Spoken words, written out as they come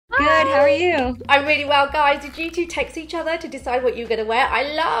good. How are you? I'm really well, guys. Did you two text each other to decide what you were going to wear?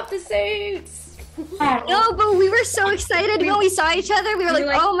 I love the suits. No, but we were so excited when we saw each other. We were like,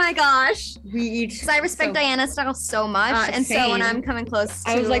 oh my gosh. We each. Because I respect Diana's style so much. And same. so when I'm coming close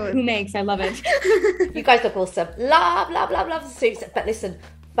to... I was like, who makes? I love it. You guys look awesome. Love the suits. But listen,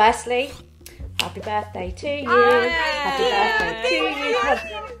 firstly, happy birthday to you. Happy birthday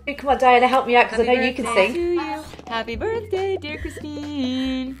to you. Come on, Diana, help me out because I know you can sing. To you. Happy birthday, dear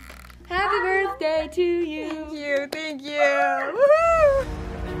Kristine. Happy birthday to you. Thank you. Woohoo!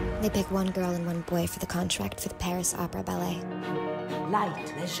 They pick one girl and one boy for the contract for the Paris Opera Ballet. Light,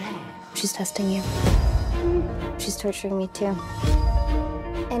 légère. She's testing you. She's torturing me too.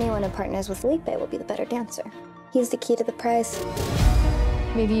 Anyone who partners with Felipe will be the better dancer. He's the key to the prize.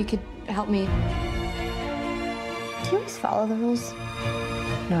 Maybe you could help me. Do you always follow the rules?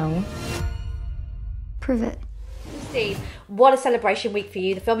 No. Prove it. Steve, what a celebration week for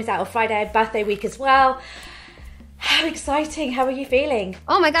you. The film is out on Friday, birthday week as well. How exciting. How are you feeling?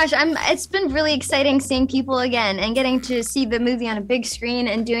 Oh my gosh, it's been really exciting seeing people again and getting to see the movie on a big screen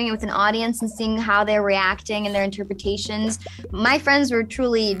and doing it with an audience and seeing how they're reacting and their interpretations. My friends were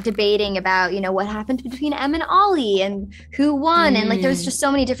truly debating about, what happened between Em and Ollie and who won. And there was just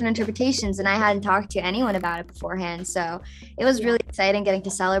so many different interpretations and I hadn't talked to anyone about it beforehand. So it was really exciting getting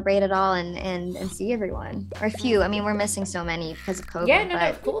to celebrate it all and see everyone. Or a few. I mean, we're missing so many because of COVID. Yeah, no,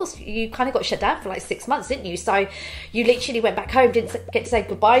 of course. You kind of got shut down for like 6 months, didn't you? So you literally went back home, didn't get to say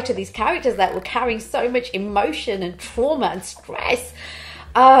goodbye to these characters that were carrying so much emotion and trauma and stress.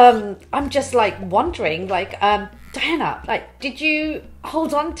 I'm just wondering, Diana, did you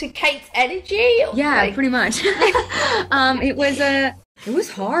hold on to Kate's energy? Yeah, pretty much. It was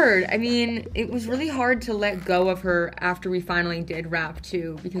hard. I mean, it was really hard to let go of her after we finally did wrap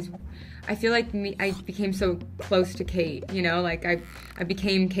too, because I feel like I became so close to Kate, I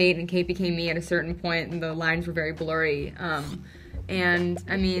became Kate and Kate became me at a certain point and the lines were very blurry. And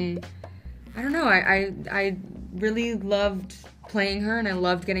I mean, I don't know, I really loved playing her and I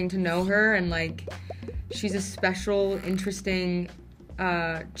loved getting to know her and she's a special, interesting,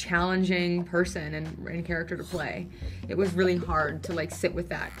 challenging person and character to play. It was really hard to sit with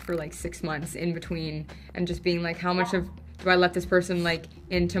that for 6 months in between and just being how much of do I let this person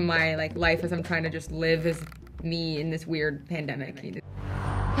into my life as I'm trying to just live as me in this weird pandemic.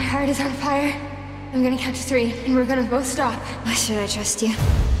 My heart is on fire. I'm gonna count to 3 and we're gonna both stop. Why should I trust you?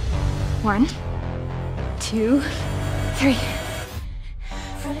 1, 2, 3.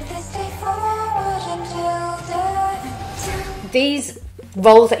 These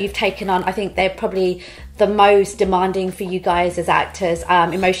roles that you've taken on, I think they're probably the most demanding for you guys as actors,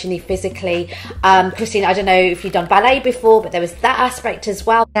 emotionally, physically. Kristine, I don't know if you've done ballet before, but there was that aspect as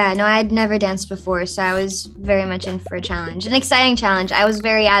well. Yeah, no, I'd never danced before, so I was very much in for a challenge, an exciting challenge. I was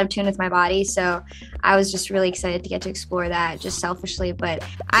very out of tune with my body, so I was just really excited to get to explore that, just selfishly. But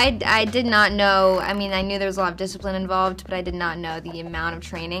I did not know, I knew there was a lot of discipline involved, but I did not know the amount of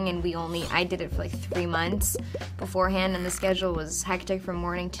training, and I did it for 3 months beforehand, and the schedule was hectic from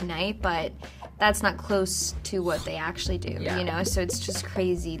morning to night, but that's not close to what they actually do, so it's just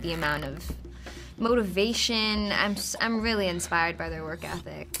crazy the amount of motivation. I'm really inspired by their work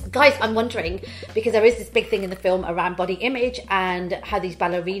ethic. Guys, I'm wondering, because there is this big thing in the film around body image and how these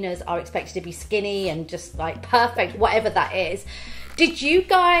ballerinas are expected to be skinny and just perfect, whatever that is. Did you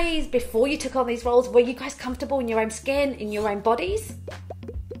guys, before you took on these roles, were you guys comfortable in your own skin, in your own bodies?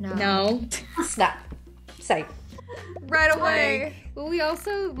 No. Snap. Same. Right away. Well, we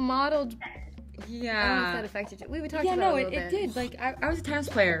also modeled. Yeah. I don't know if that affected you. We talked about it a little bit. It did. I was a tennis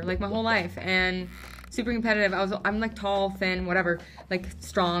player my whole life and super competitive. I'm tall, thin, whatever,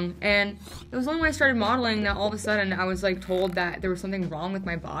 strong. And it was only when I started modeling that all of a sudden I was told that there was something wrong with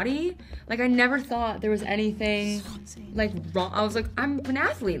my body. I never thought there was anything wrong. I was I'm an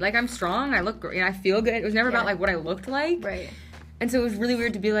athlete. I'm strong. I look great. I feel good. It was never about what I looked like. Right. And so it was really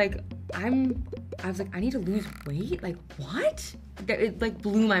weird to be I was I need to lose weight? What? It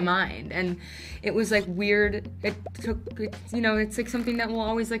blew my mind. And it was weird. It's something that will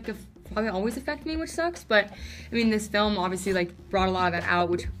always probably always affect me, which sucks. But this film obviously brought a lot of that out,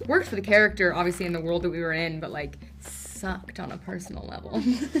 which worked for the character, obviously, in the world that we were in, but sucked on a personal level.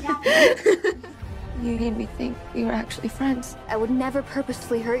 You made me think we were actually friends. I would never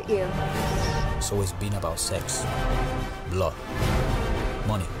purposefully hurt you. It's always been about sex, blood,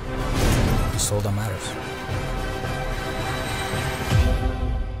 money. It's all that matters.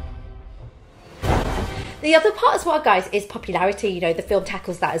 The other part as well, guys, is popularity. You know, the film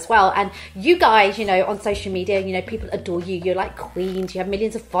tackles that as well. And you guys, you know, on social media, you know, people adore you. You're like queens. You have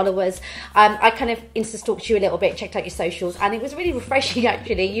millions of followers. I kind of Insta-stalked you a little bit, checked out your socials, and it was really refreshing,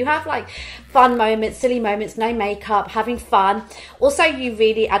 actually. You have like fun moments, silly moments, no makeup, having fun. Also, you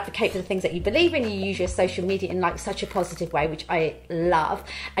really advocate for the things that you believe in. You use your social media in like such a positive way, which I love.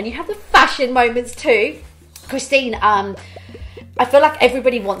 And you have the fashion moments too. Kristine, I feel like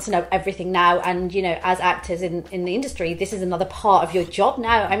everybody wants to know everything now, and you know, as actors in the industry, this is another part of your job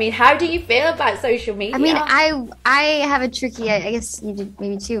now. I mean, how do you feel about social media? I mean, I have a tricky, I guess you did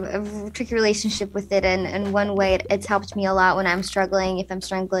maybe too, a tricky relationship with it, and one way it's helped me a lot when I'm struggling, if I'm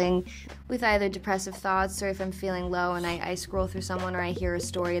struggling with either depressive thoughts or if I'm feeling low and I scroll through someone or I hear a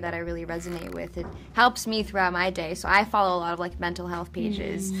story that I really resonate with, it helps me throughout my day. So I follow a lot of like mental health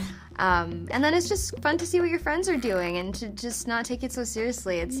pages. And then it's just fun to see what your friends are doing and to just not take it so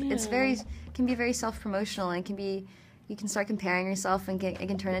seriously. It's very, can be very self-promotional, and you can start comparing yourself and it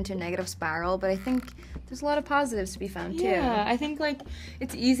can turn into a negative spiral. But I think there's a lot of positives to be found too. Yeah, I think like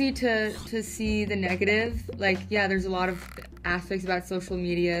it's easy to see the negative. Like, yeah, there's a lot of aspects about social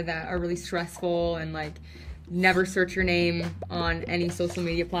media that are really stressful, and like never search your name on any social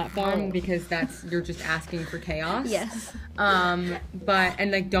media platform because you're just asking for chaos. Yes. But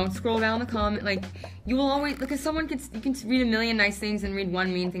like don't scroll down the comment. Like you will always, because you can read a million nice things and read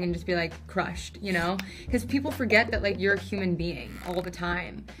one mean thing and just be like crushed, you know? Because people forget that like you're a human being all the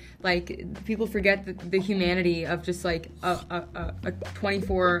time. Like people forget the humanity of just like a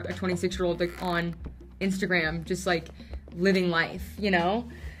 26-year-old like on Instagram just like living life, you know?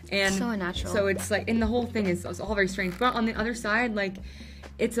 And so unnatural. So it's like, and the whole thing is all very strange. But on the other side, like,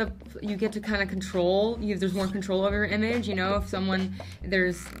 you get to kind of control. There's more control over your image, you know. If someone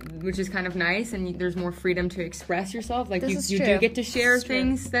which is kind of nice, and there's more freedom to express yourself. Like you do get to share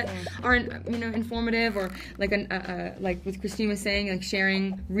things that aren't, you know, informative, or like like what Kristine was saying, like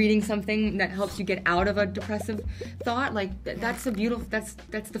reading something that helps you get out of a depressive thought. Like that's a beautiful. That's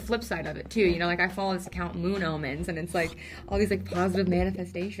the flip side of it too. You know, like I follow this account Moon Omens, and it's like all these like positive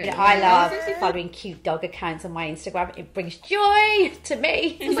manifestations. Yeah, I love following cute dog accounts on my Instagram. It brings joy to me.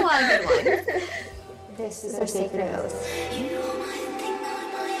 There's a lot of good ones. This is our sacred oath.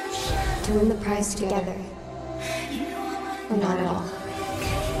 To win the prize together. Or not at all.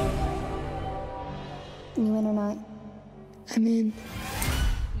 You in or not? I'm in.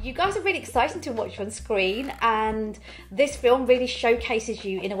 You guys are really exciting to watch on screen, and this film really showcases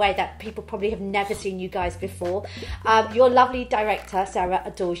you in a way that people probably have never seen you guys before. Your lovely director, Sarah,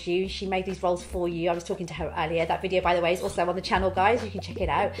 adores you. She made these roles for you. I was talking to her earlier. That video, by the way, is also on the channel, guys. You can check it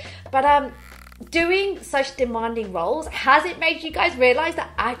out. But doing such demanding roles, has it made you guys realise that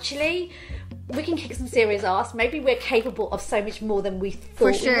actually we can kick some serious ass? Maybe we're capable of so much more than we thought.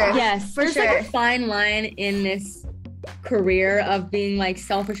 For sure. We were. Yes, there's like a fine line in this career of being like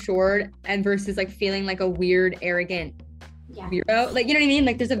self-assured and versus like feeling like a weird, arrogant weirdo. Like, you know what I mean?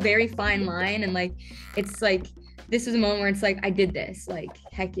 Like there's a very fine line, and like it's like this was a moment where it's like I did this, like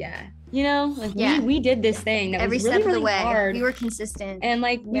heck yeah, you know, like we did this thing that every was really, step of the really way hard. We were consistent, and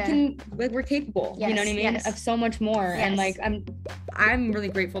like we're capable. You know what I mean? Of so much more. And like I'm really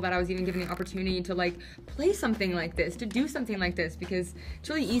grateful that I was even given the opportunity to like play something like this, to do something like this, because it's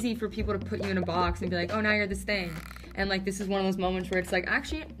really easy for people to put you in a box and be like, oh, now you're this thing. And like this is one of those moments where it's like,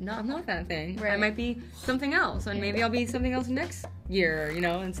 actually, no, I'm not that thing. Right. I might be something else, and maybe I'll be something else next year, you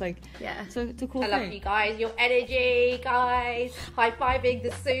know? And it's like, so it's a cool thing. I love you guys, your energy, guys, high-fiving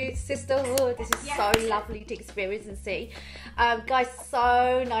the sisterhood. This is so lovely to experience and see. Guys,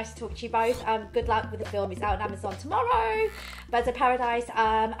 so nice to talk to you both. Good luck with the film. It's out on Amazon tomorrow. Birds of Paradise,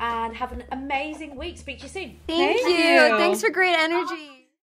 and have an amazing week. Speak to you soon. Thank you. Thanks for great energy.